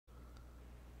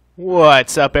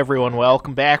What's up, everyone?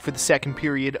 Welcome back for the second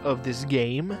period of this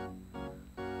game.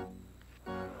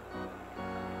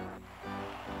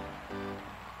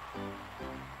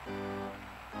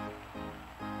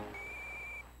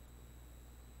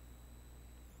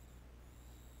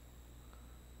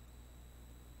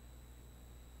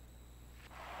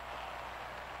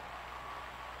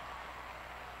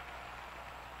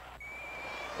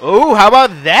 Oh, how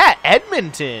about that?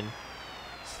 Edmonton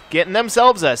getting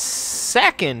themselves a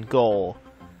second goal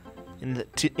in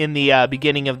the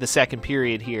beginning of the second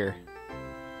period here.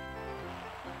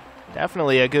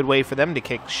 Definitely a good way for them to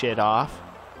kick shit off.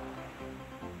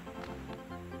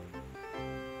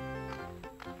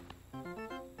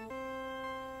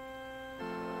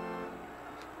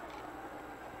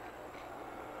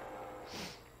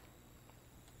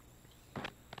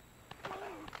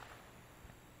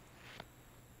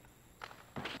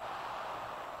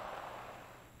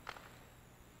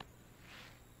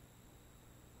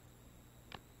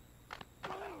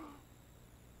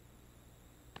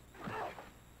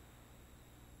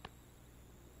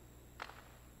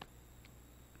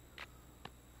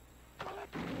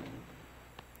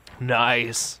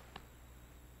 Nice.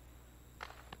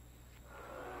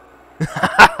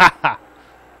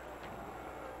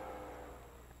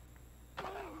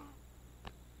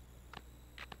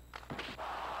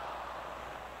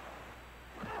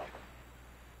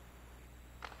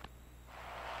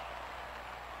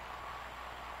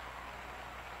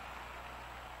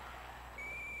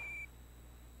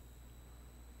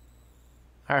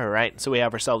 All right, so we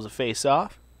have ourselves a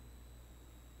face-off.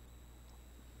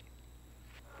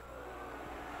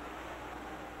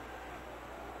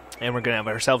 And we're going to have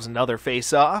ourselves another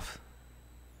face-off.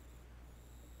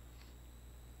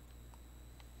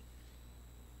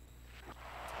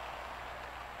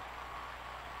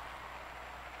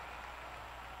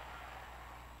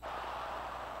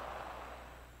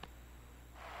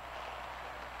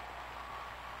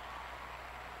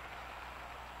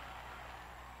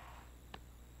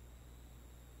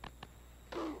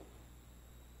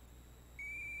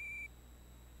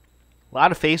 A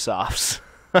lot of face-offs.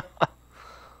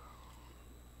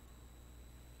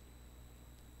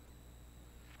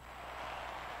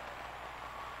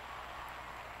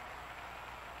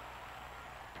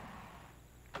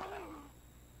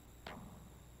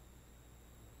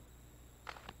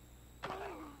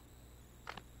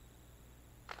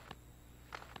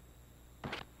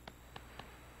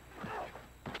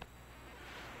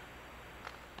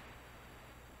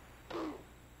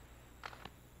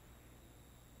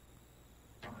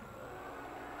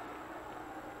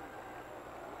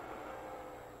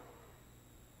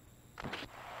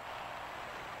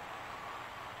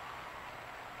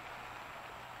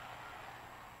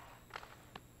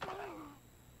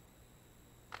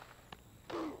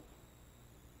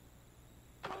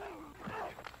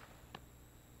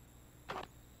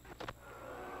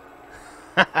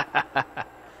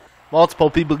 Multiple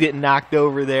people getting knocked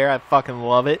over there. I fucking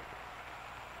love it.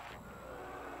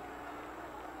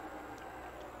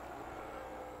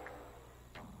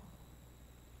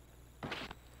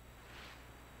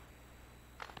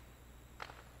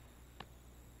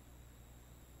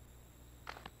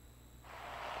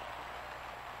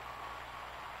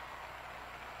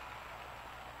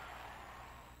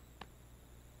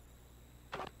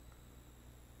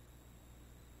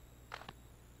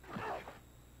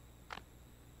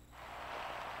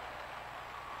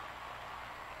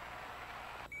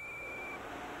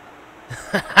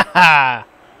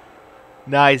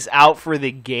 Nice, out for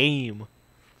the game.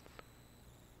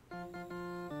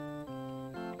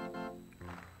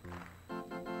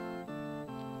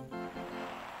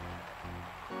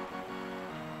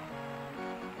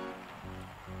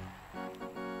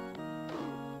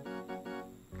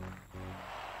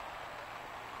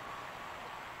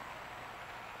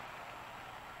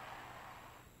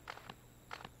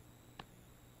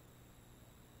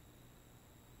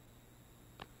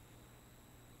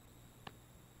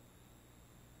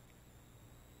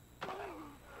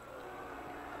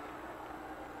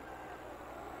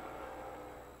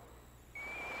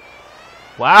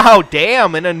 Wow,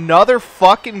 damn, and another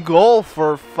fucking goal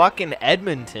for fucking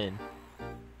Edmonton.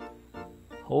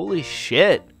 Holy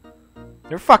shit.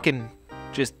 They're fucking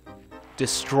just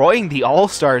destroying the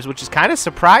All-Stars, which is kind of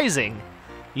surprising.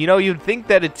 You know, you'd think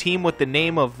that a team with the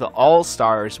name of the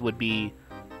All-Stars would be,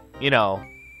 you know,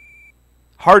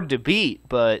 hard to beat,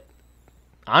 but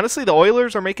honestly, the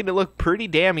Oilers are making it look pretty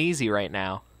damn easy right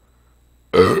now.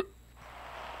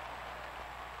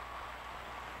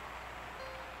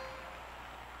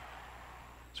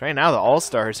 Right now, the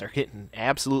All-Stars are getting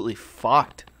absolutely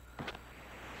fucked.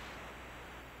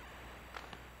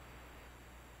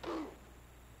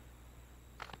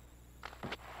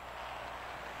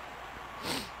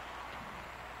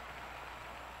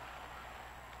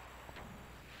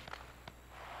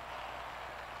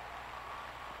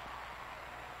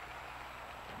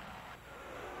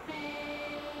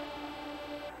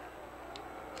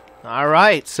 All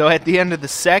right, so at the end of the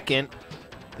second,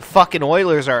 the fucking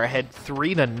Oilers are ahead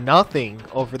 3-0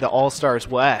 over the All-Stars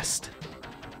West.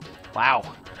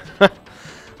 Wow.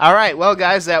 All right, well,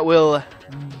 guys, that will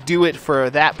do it for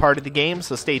that part of the game,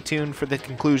 so stay tuned for the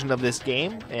conclusion of this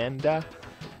game, and yeah,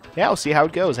 we'll see how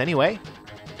it goes. Anyway,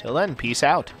 till then, peace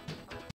out.